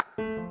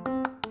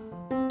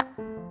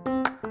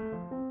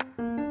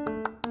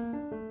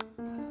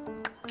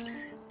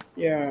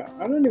Yeah,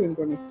 I'm not even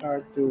gonna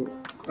start to.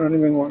 I don't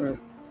even wanna.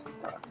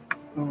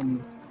 I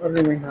don't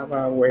even have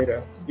a way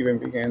to even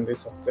begin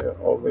this after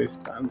all this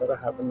time that I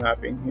haven't not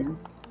been here.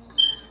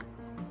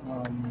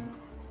 Um,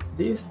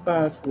 this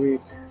past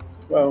week,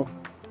 well,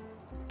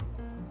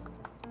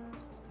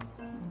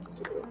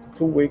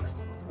 2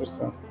 weeks or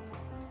so,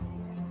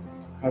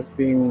 has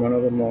been one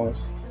of the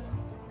most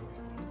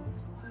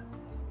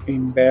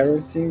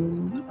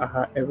embarrassing I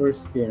have ever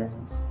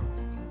experienced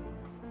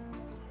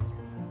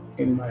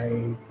in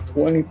my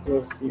 20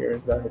 plus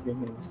years that I've been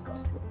in this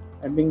country.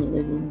 I've been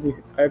living this.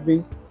 I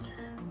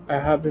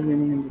have been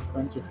living in this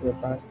country for the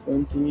past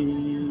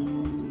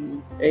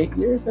 28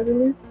 years, I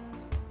believe,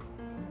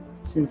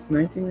 since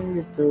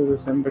 1982,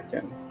 December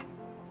 10th.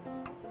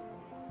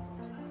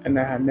 And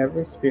I had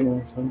never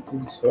experienced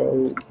something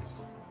so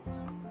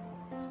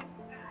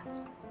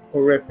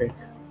horrific.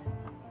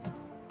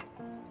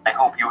 I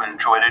hope you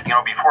enjoyed it.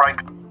 Before I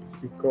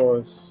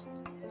Because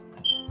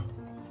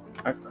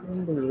I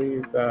couldn't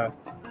believe that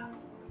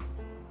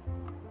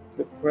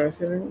the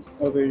President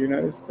of the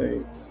United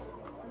States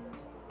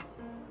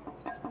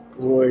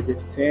would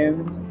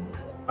send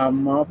a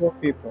mob of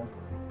people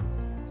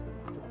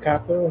to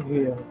Capitol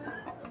Hill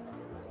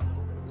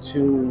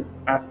to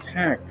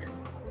attack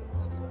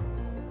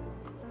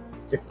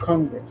the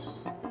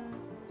Congress.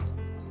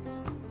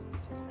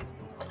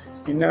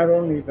 And not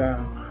only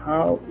that,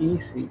 how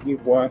easy it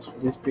was for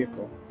these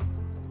people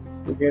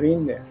to get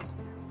in there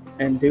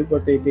and do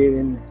what they did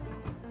in there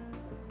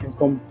and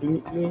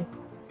completely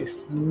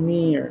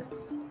smear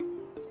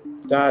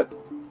that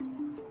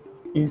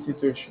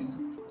institution.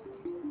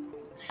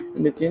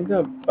 And the thing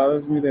that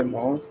bothers me the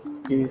most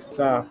is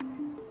that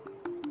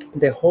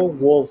the whole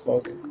world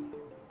saw this.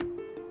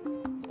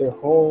 The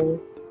whole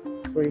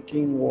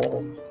freaking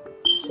world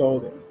saw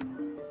this.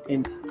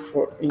 And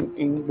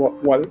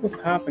while it was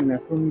happening, I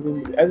couldn't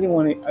even. I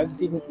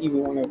didn't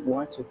even want to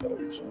watch the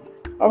television.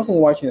 I wasn't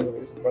watching the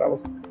television, but I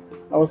was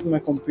on my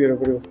computer,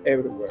 but it was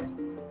everywhere.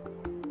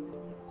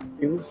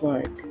 It was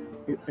like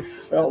it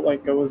felt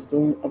like I was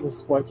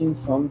watching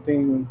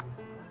something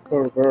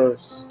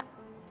perverse.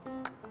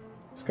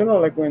 It's kind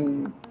of like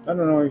when, I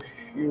don't know if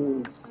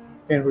you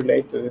can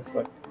relate to this,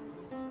 but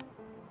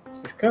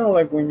it's kind of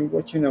like when you're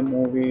watching a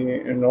movie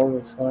and all of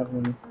a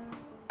sudden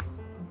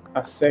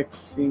a sex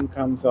scene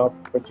comes up,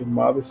 but your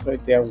mother's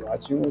right there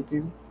watching with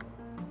you,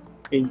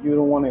 and you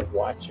don't want to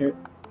watch it.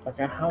 Like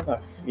I have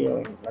that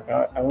feeling. Like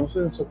I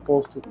wasn't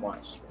supposed to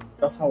watch it.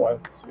 That's how I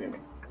was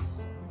feeling.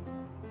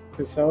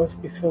 Because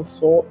it felt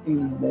so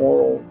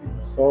immoral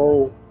and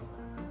so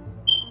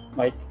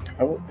like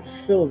I would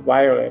feel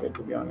violated,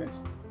 to be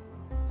honest.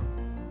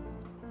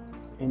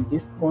 And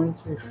this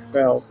country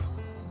felt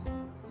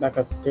like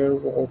a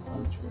third world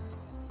country.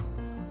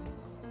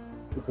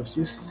 Because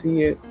you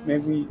see it,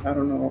 maybe, I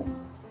don't know,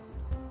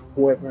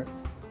 whoever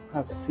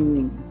have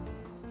seen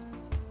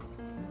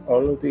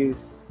all of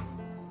these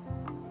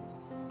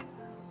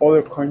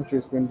other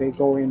countries when they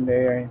go in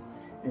there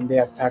and they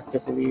attack the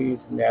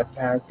police and they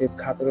attack their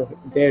capital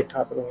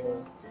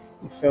hills.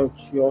 It felt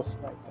just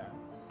like that.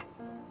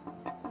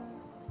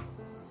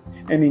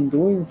 And in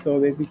doing so,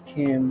 they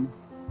became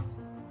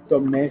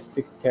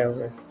domestic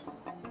terrorists.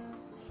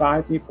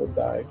 5 people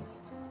died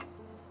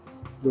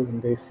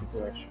during this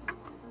situation.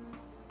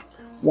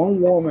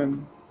 One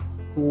woman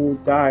who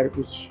died,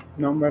 which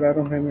number I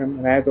don't remember,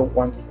 and I don't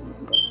want to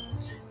remember,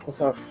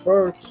 because at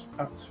first,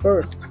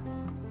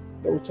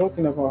 they were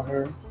talking about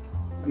her,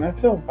 and I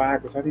felt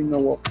bad because I didn't know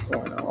what was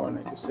going on.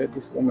 I just said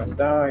this woman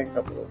died in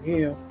Capitol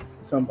Hill.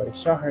 Somebody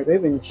shot her. They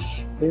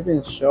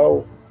didn't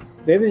show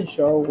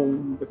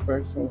when the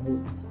person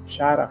who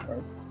shot at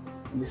her,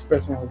 and this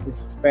person has been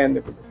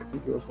suspended because I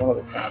think it was one of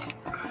the cops.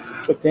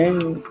 But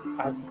then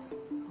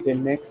the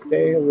next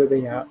day or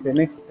the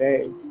next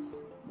day,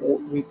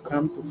 we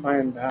come to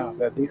find out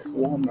that this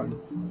woman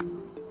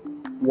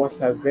was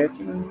a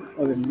veteran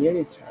of the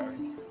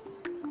military,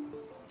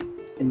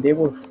 and there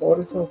were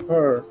photos of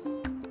her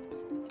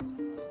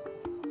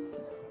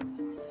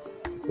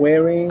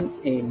wearing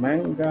a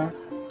manga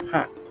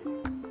hat.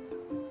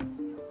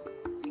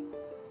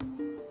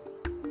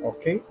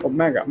 Okay? Or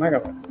maga,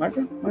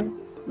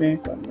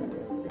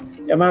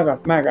 yeah, maga,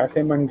 I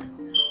say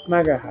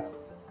maga hat.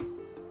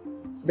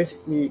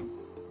 Basically,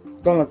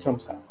 Donald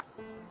Trump's hat.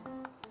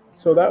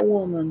 So that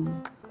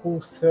woman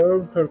who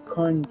served her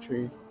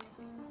country,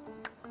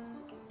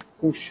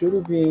 who should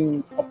have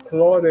been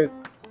applauded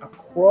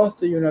across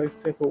the United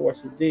States for what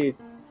she did,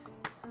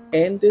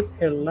 ended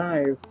her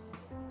life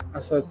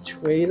as a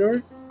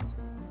traitor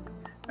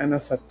and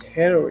as a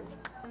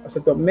terrorist, as a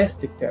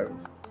domestic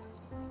terrorist.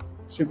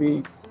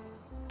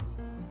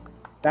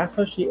 That's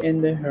how she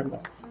ended her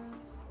life.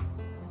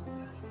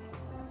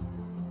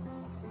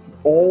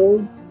 All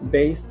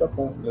based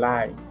upon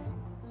lies.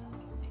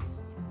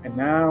 And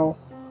now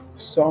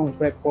some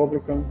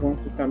Republicans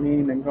want to come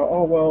in and go,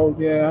 oh, well,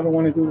 yeah, I don't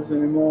want to do this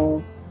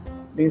anymore.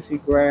 Lindsey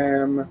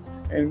Graham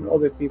and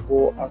other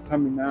people are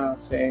coming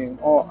out saying,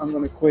 oh, I'm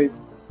going to quit.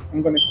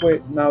 I'm going to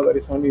quit now that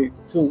it's only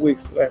 2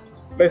 weeks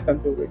left. Less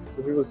than 2 weeks,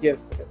 because it was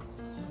yesterday.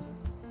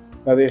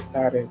 that they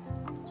started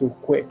to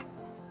quit.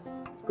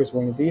 Because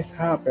when this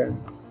happened,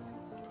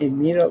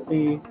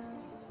 immediately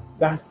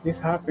this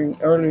happened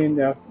early in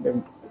the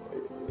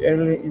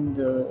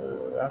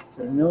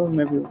afternoon,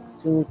 maybe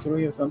 2,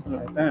 3 or something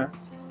like that.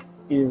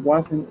 It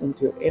wasn't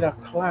until 8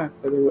 o'clock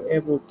that they were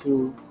able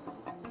to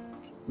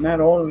not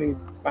only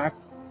back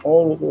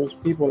all of those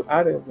people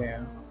out of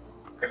there,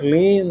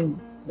 clean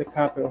the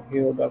Capitol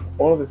Hill, that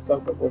all of the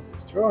stuff that was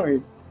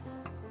destroyed,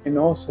 and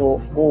also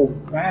go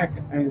back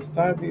and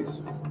start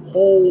this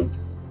whole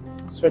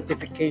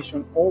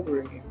certification over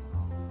again,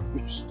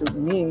 which to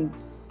me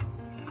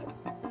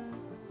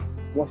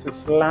was a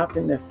slap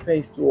in the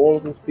face to all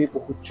those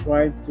people who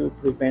tried to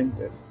prevent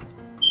this.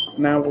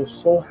 And I was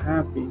so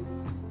happy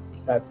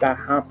that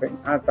happened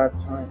at that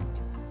time.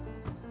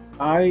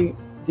 I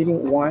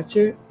didn't watch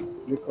it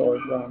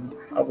because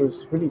I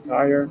was really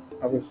tired.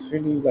 I was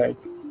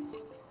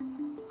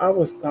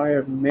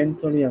tired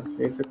mentally and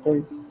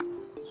physically.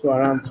 So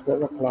around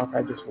 12 o'clock,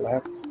 I just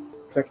left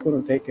because I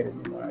couldn't take it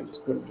anymore. I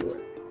just couldn't do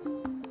it.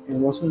 And it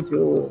wasn't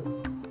until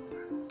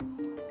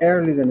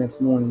early the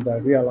next morning that I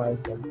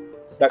realized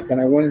that when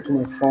I went into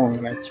my phone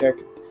and I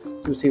checked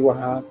to see what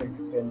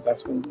happened, and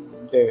that's when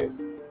the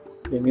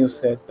news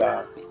said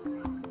that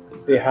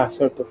they had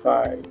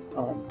certified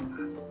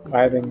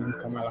Biden and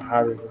Kamala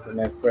Harris as the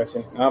next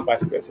president, not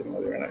vice president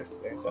of the United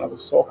States. And I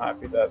was so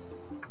happy that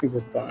it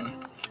was done.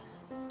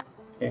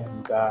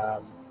 And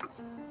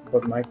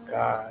but my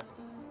God,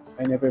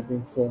 I never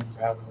been so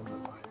embarrassed in my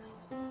life.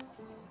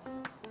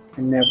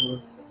 I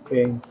never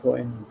been so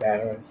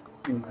embarrassed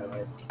in my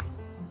life.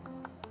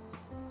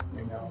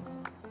 You know,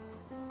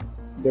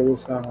 there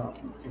was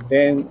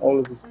then all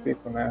of these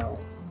people now,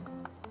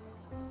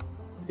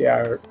 they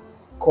are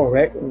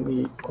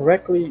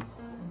correctly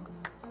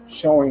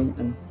showing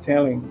and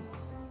telling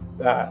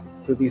that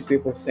to these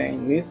people,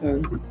 saying,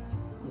 listen,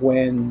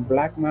 when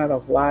Black Matter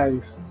of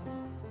Lives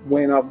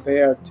went up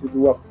there to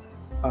do a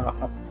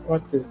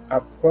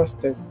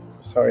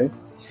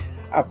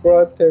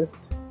protest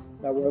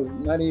that was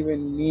not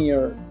even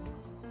near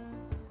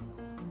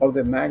of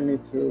the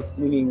magnitude,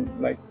 meaning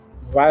like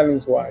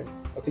violence-wise.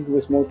 I think it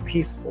was more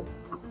peaceful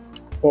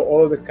for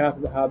all of the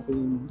cops that have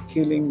been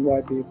killing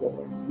white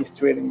people and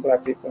mistreating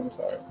black people.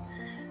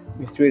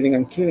 Mistreating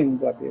and killing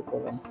black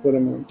people and put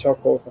them in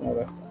chokeholds and all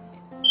that stuff.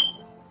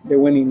 They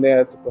went in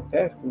there to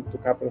protest into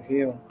Capitol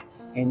Hill,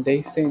 and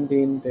they sent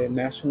in the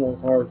National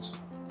Guards.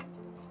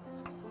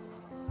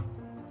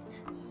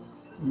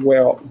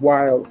 Well,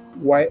 while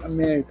white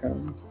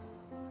Americans,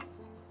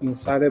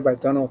 incited by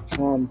Donald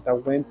Trump,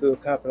 that went to the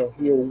Capitol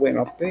Hill, went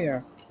up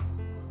there,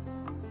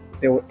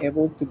 they were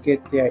able to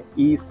get there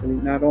easily.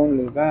 Not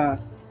only that,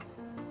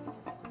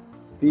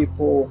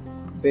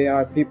 there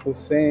are people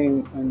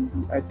saying, and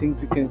I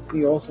think you can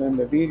see also in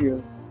the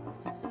videos,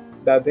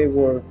 that they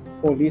were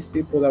police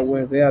people that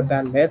were there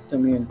that let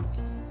them in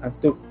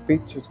and took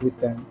pictures with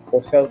them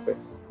for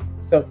selfies.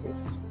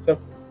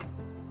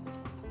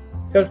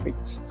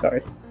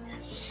 Sorry,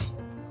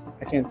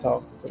 I can't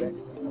talk today.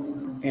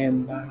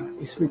 And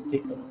it's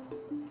ridiculous.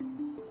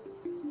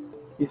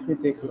 It's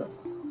ridiculous.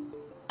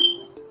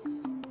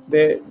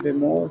 The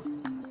most,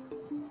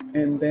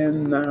 and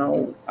then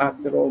now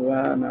after all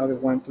that, now they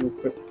want to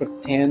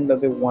pretend that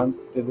they want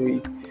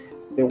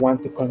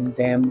to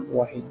condemn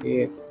what he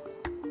did.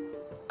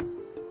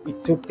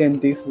 It took them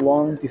this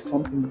long,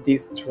 something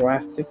this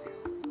drastic.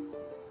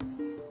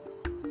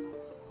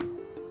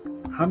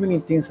 How many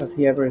things has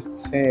he ever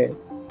said,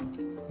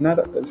 not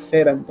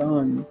said and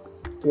done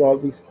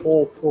throughout these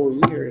whole 4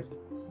 years?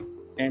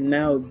 And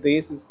now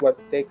this is what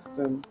takes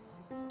them.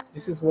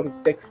 This is what it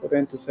takes for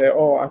them to say,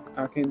 "Oh,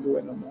 I can't do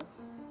it no more."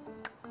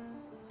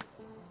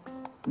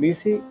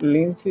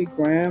 Lindsey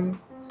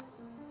Graham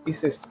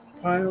is a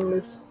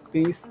spineless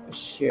piece of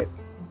shit.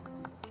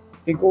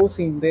 He goes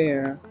in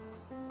there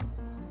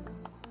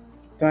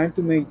trying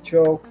to make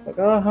jokes like,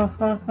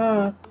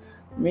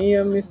 me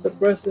and Mr.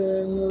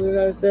 President,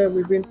 as I said,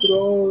 we've been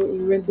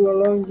through a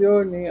long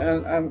journey,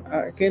 and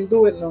I can't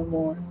do it no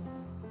more.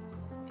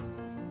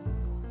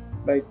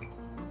 Like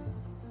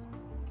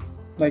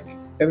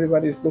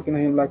everybody's looking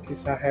at him like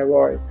he's a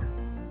heroic.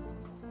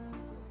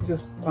 He's a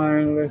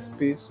spineless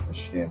piece of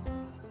shit.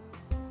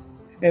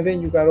 And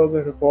then you got all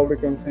the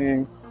Republicans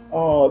saying,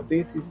 "Oh,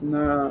 this is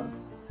not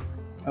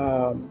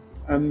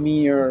a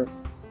mere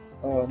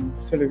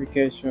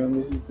certification.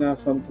 This is not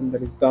something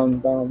that is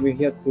done. We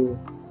have to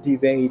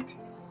debate."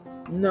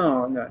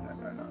 No.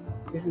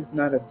 This is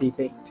not a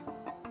debate.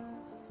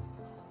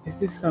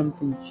 This is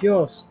something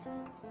just.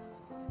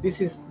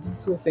 This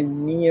was a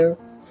mere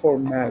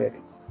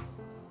formality.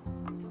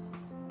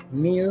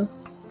 Mere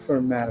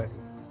formality.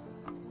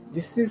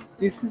 These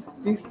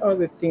are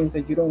the things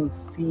that you don't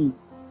see.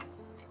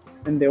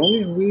 And the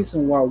only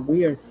reason why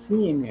we are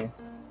seeing it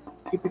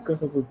is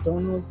because of the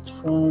Donald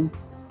Trump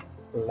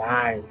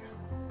lies.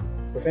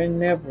 Because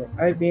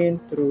I've been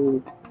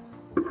through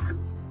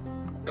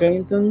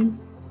Clinton,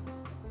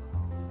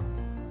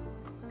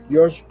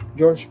 George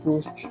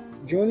Bush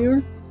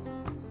Jr.,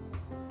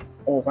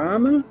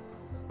 Obama,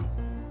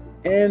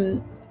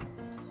 and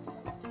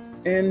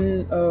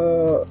And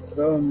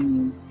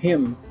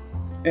him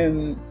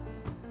and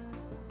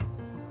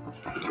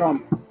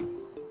Trump.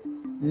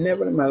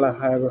 Never in my life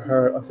have I ever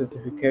heard a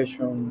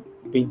certification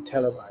being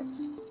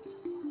televised.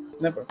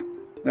 Never,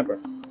 never,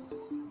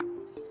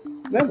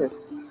 never.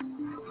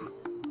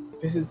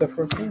 This is the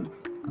first thing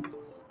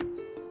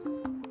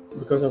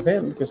because of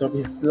him, because of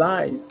his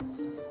lies.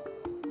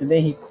 And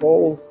then he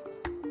called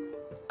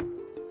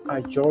a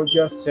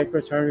Georgia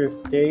Secretary of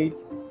State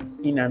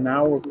in an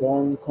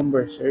hour-long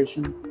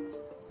conversation,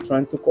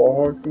 trying to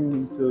coerce him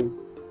into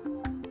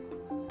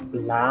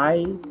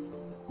lie,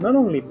 not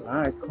only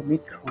lie,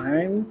 commit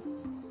crimes.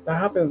 That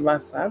happened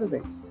last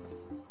Saturday.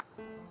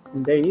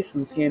 And there is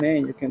on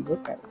CNN. You can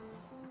look at it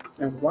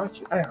and watch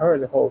it. I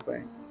heard the whole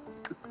thing.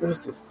 It was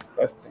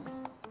disgusting.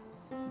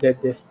 The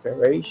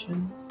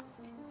desperation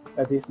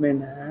that this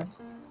man had,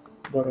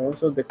 but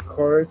also the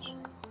courage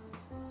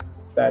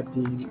that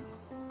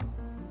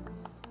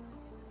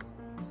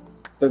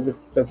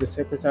the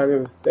Secretary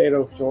of State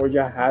of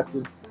Georgia had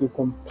to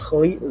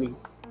completely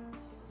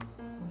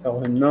tell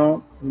him,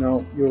 no,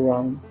 no, you're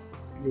wrong,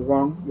 you're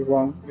wrong, you're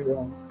wrong, you're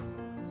wrong.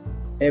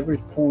 Every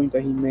point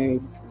that he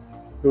made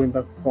during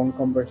that phone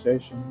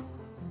conversation,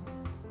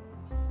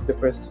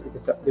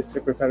 the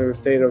Secretary of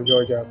State of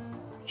Georgia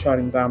shut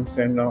him down,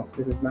 saying, no,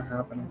 this is not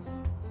happening.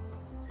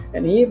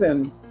 And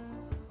even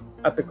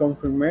at the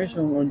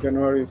confirmation on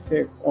January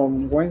 6th,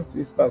 on Wednesday,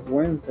 this past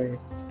Wednesday,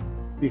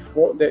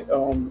 before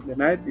the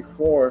night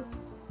before,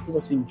 he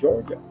was in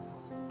Georgia,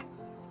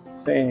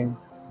 saying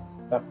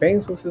that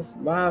Pence was his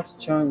last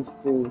chance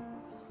to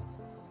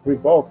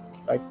revoke.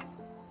 Like,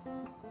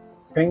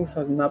 Pence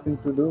has nothing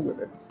to do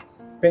with it.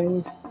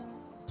 Pence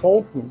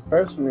told him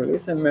personally,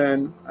 listen,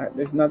 man,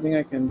 there's nothing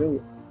I can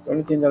do. The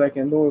only thing that I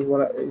can do is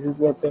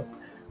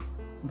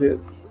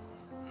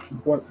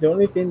the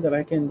only thing that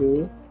I can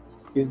do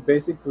is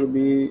basically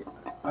be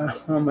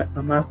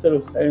a master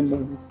of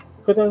ceremony.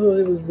 Because that's what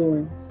he was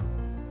doing.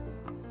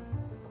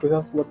 Because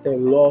that's what the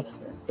law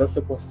says. That's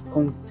what the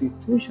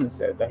Constitution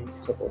said that he's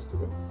supposed to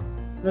do.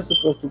 He's not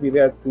supposed to be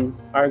there to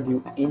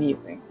argue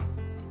anything.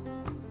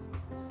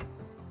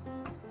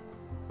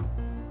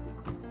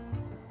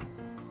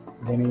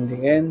 Then in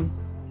the end,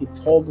 he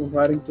told him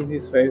right into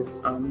his face,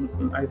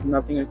 there's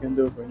nothing I can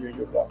do for you,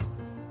 you're lost.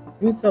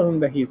 He didn't tell him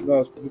that he's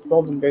lost, but he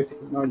told him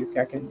basically, no, you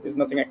can't, there's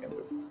nothing I can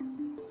do.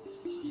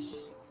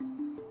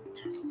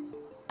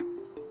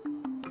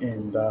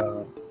 And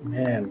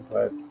man,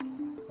 but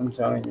I'm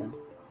telling you,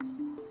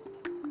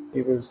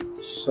 it was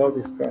so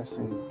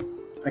disgusting.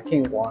 I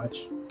can't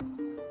watch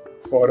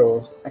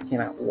photos, I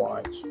cannot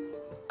watch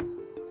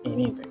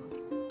anything.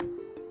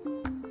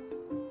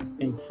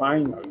 And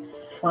finally,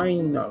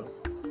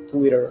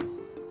 Twitter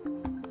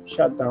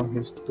shut down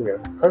his Twitter.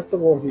 First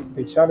of all,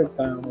 they shut it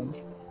down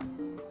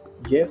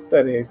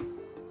yesterday.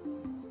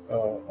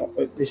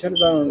 They shut it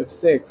down on the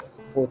 6th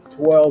for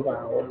 12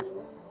 hours.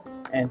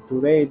 And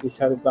today they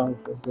shut it down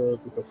for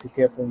good because he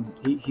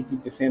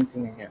did the same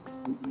thing again.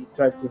 He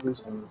tried to do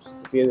some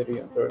stupidity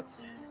on Twitter,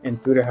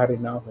 and Twitter had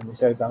enough and they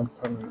shut it down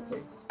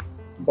permanently.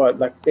 But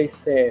like they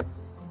said,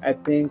 I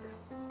think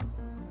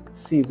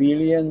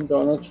civilian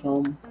Donald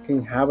Trump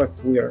can have a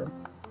Twitter,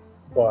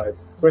 but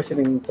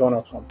President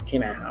Donald Trump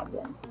cannot have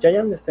one. Which I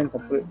understand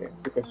completely,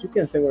 because you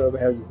can say whatever the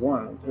hell you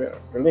want on Twitter.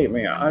 Believe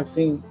me, I've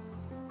seen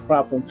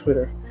crap on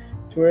Twitter.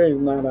 Twitter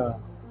is not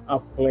a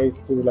place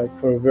to like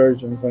for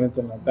virgins or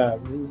anything like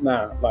that. This is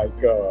not like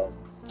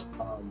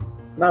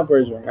not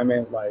virgin. I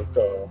mean like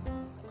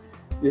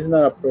this is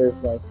not a place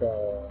like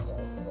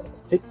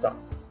TikTok.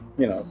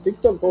 You know,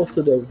 TikTok goes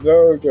to the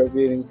verge of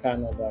being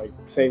kind of like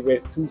say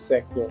too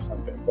sexy or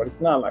something, but it's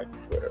not like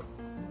Twitter.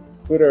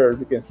 Twitter,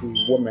 you can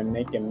see women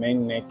naked,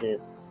 men naked,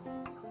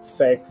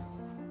 sex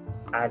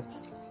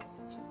acts.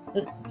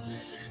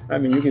 I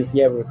mean, you can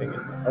see everything in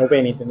there, or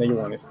anything that you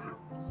want to see.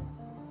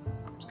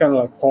 It's kind of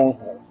like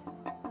Pornhub.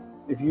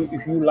 If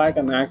you like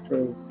an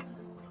actress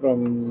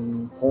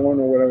from porn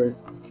or whatever,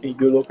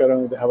 and you look at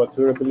them, they have a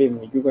Twitter. Believe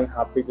me, you're gonna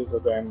have pictures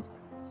of them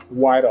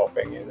wide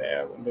open in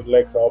there, with their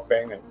legs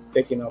open and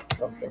taking up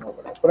something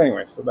over there. But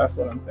anyway, so that's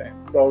what I'm saying.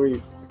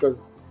 Probably because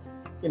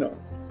you know,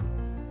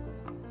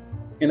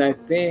 and I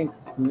think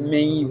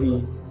maybe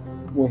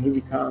when he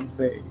becomes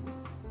a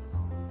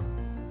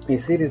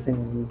citizen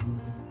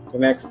in the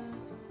next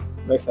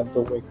less than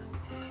 2 weeks,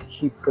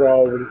 he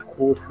probably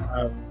could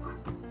have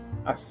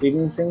a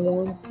citizen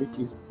one, which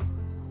is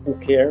who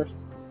cares.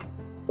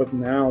 But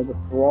now the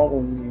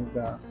problem is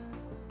that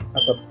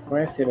as a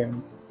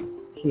president,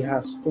 he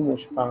has too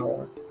much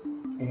power,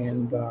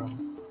 and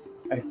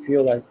I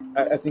feel like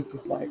I think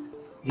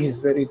he's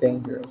very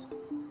dangerous.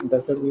 And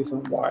that's the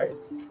reason why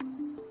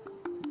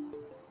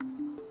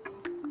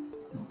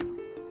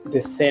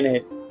the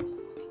Senate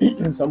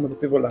and some of the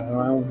people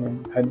around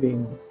him have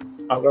been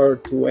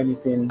alert to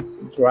anything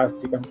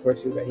drastic and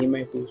crazy that he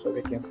may do, so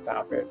they can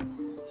stop it.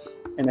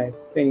 And I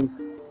think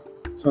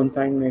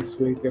sometime next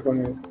week they're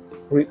going to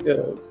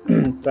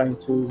trying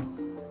to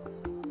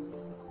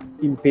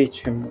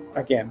impeach him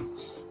again,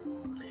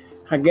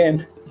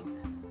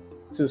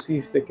 to see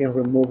if they can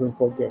remove him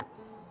for good.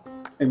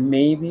 and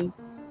maybe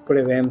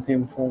prevent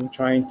him from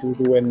trying to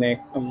do it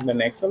on the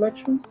next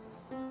election,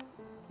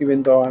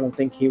 even though I don't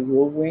think he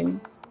will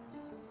win.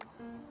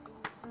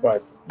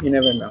 But you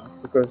never know,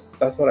 because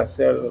that's what I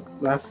said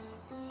that's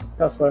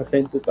what I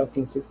said in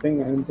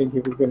 2016. I didn't think he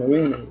was going to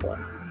win, and he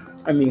won.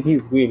 I mean, he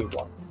really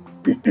won.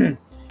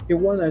 He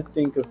won, I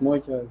think, as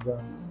much as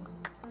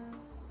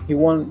he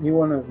won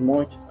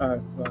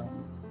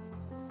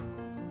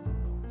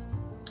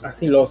as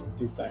he lost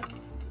this time,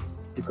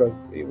 because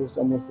it was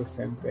almost the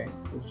same thing.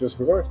 It was just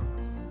reversed,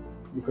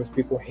 because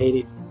people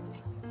hated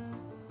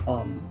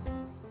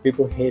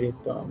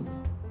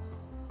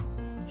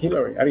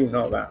Hillary. I didn't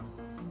know that,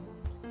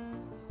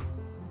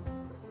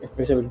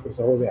 especially because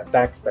of all the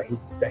attacks that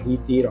he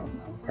did on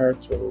her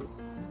through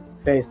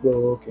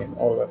Facebook and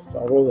all that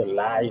stuff, all the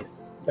lies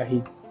that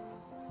he.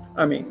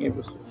 I mean, it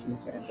was just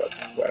insane, but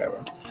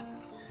whatever.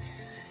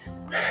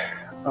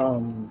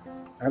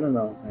 I don't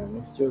know, man.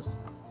 It's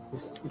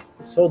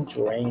so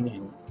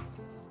draining.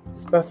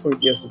 This past 4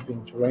 years has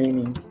been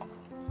draining,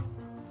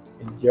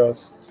 and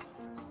just,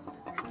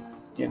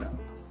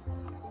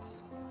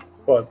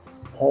 but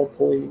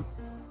hopefully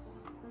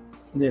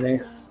the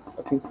next,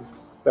 I think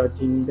it's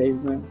 13 days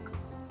now.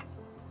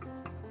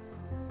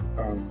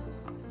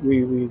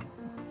 We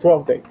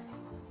 12 days.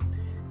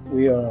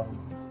 We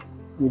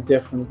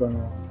definitely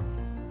gonna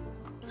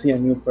see a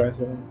new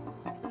president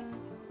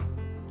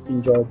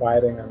in Joe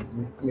Biden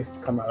and Miss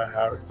Kamala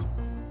Harris.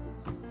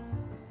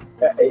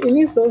 And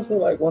it's also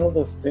like one of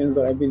those things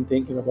that I've been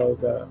thinking about.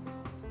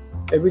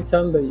 Every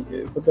time that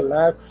you, for the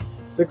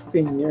last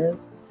 16 years,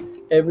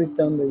 every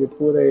time that you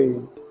put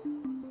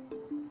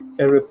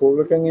a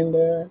Republican in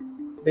there,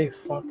 they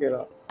fuck it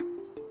up.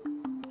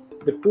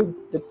 They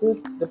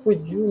put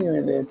Junior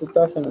in there in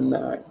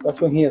 2009.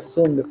 That's when he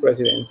assumed the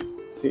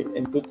presidency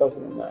in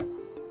 2009.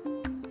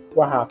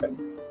 What happened?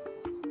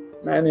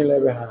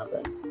 9/11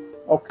 happened.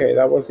 Okay,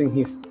 that wasn't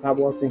his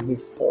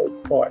fault,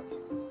 but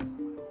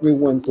we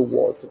went to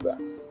war to that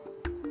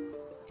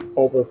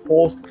over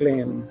false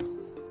claims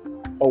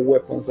of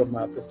weapons of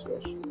mass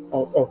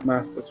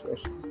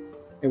destruction,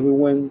 and we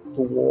went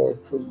to war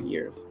for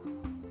years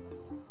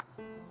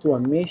to a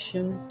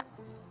mission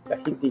that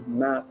he did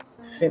not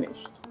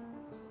finish.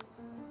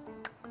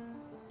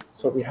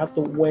 So we had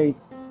to wait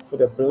for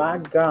the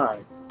black guy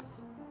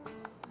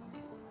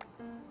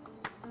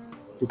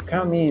to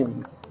come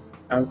in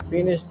and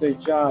finish the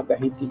job that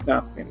he did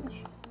not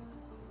finish.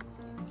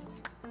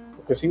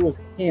 Because it was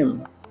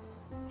him,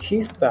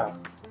 his staff,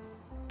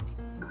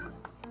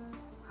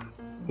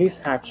 his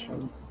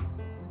actions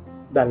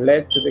that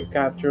led to the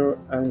capture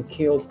and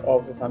kill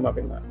of Osama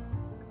bin Laden.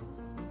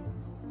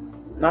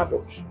 Not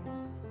Bush.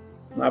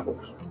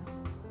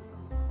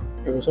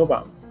 It was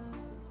Obama.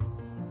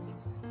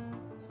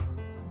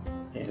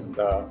 And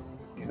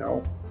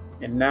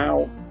and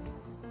now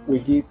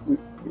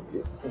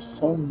for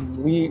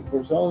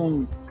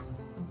some,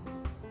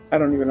 I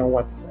don't even know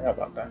what to say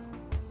about that.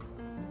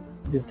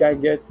 This guy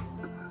gets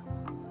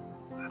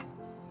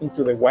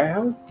into the White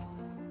House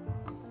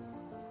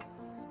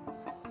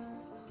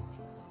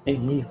and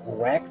he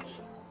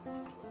wrecks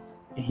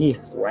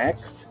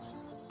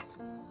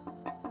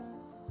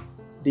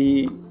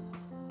the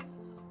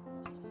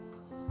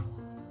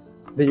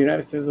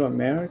United States of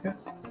America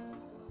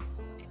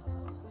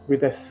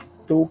with a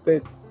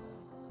stupid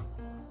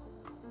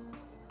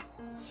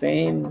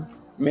saying,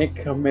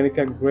 "Make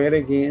America great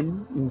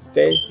again."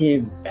 Instead, he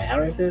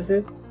embarrasses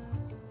it.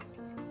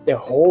 The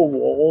whole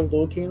world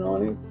looking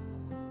on it.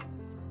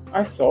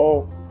 I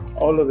saw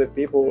all of the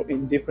people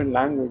in different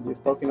languages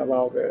talking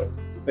about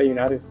the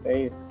United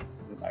States.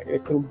 Like, they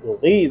couldn't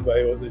believe that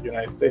it was the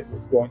United States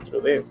was going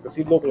through this, because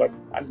it looked like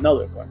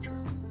another country.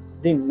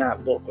 It did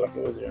not look like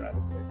it was the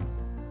United States.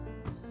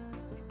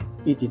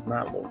 It did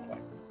not look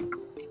like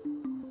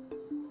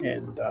it.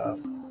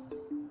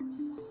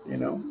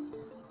 And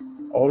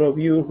all of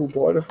you who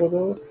voted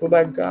for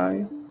that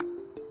guy,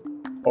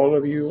 all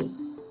of you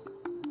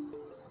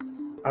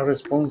are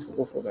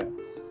responsible for that,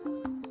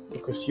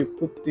 because you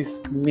put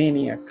this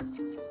maniac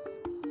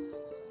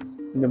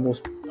in the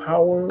most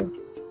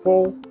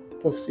powerful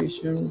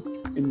position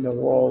in the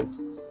world,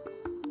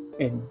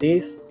 and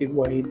this is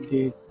what he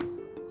did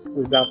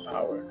with that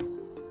power.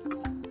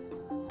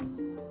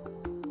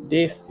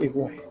 This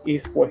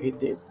is what he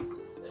did.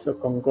 So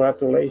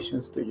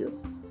congratulations to you,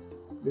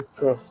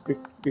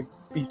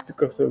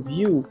 because of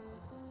you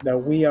that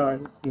we are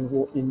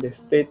in the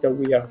state that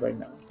we are right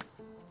now,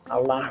 a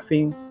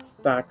laughing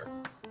stock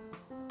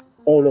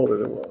all over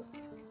the world,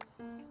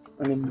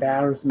 an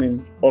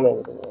embarrassment all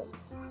over the world,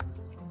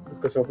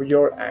 because of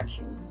your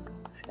actions,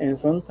 and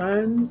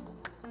sometimes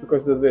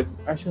because of the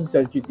actions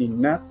that you did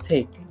not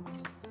take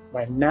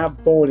by not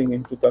voting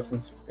in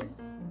 2016.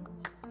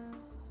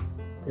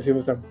 Because it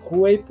was a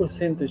great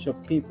percentage of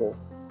people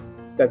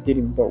that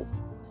didn't vote.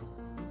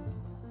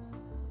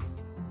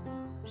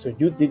 So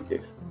you did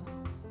this.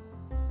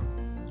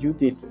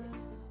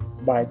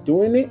 By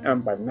doing it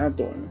and by not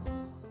doing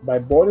it. By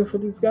voting for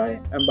this guy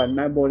and by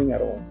not voting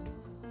at all.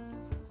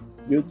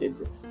 You did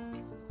this.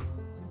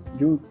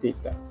 You did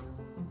that.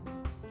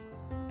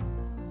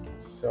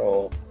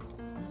 So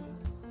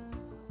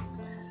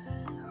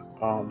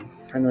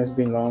I know it's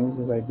been long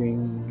since I've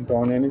been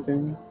done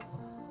anything.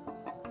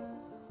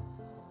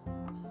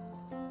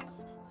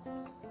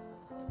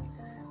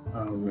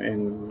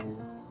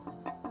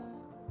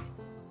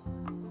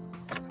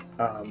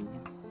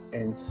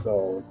 And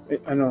so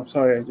I know.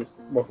 Sorry, I just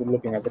wasn't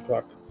looking at the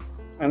clock.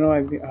 I know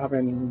I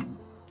haven't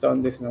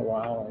done this in a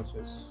while.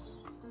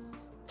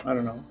 I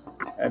don't know.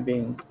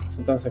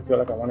 Sometimes I feel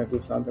like I want to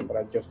do something, but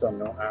I just don't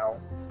know how.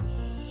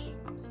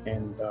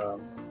 And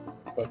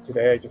but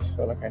today I just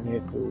felt like I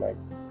needed to like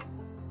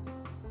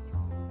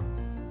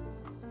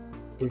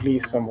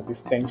release some of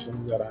these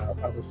tensions that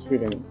I was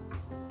feeling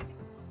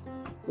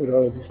with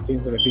all of these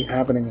things that have been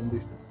happening in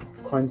this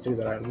country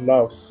that I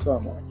love so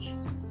much.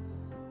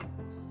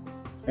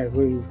 I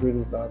really,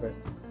 really love it.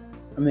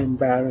 I'm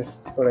embarrassed,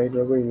 but I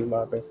really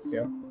love it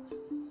still.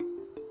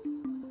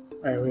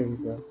 I really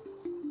do.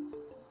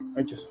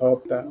 I just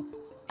hope that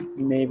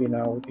maybe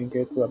now we can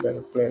get to a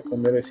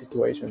better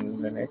situation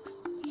in the next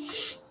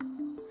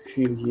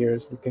few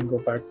years. We can go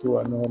back to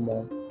a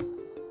normal,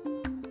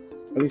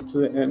 at least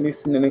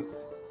in the next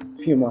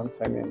few months.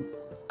 I mean,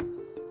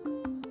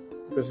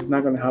 because it's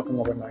not going to happen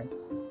overnight.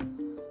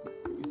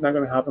 It's not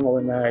going to happen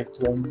overnight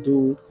to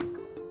undo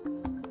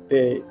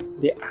the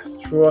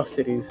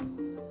atrocities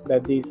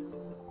that this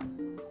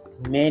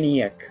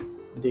maniac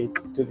did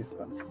to this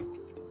country.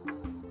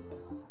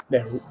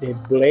 The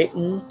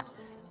blatant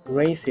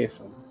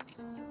racism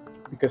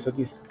because of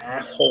this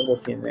asshole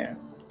was in there.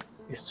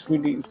 It's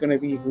going to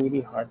be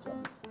really hard to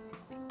undo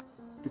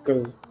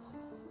because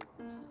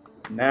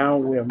now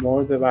we are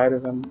more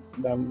divided than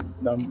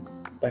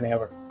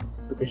ever.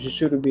 Because it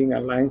should have been a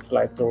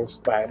landslide towards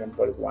Biden,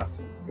 but it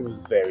wasn't. It was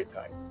very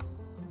tight.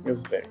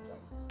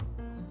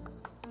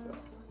 So,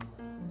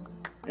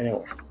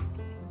 anyway,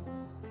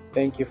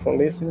 thank you for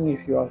listening.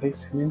 If you are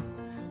listening,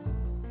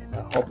 and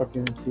I hope I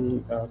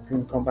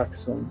can come back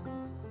soon.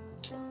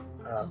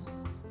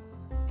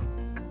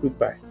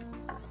 Goodbye.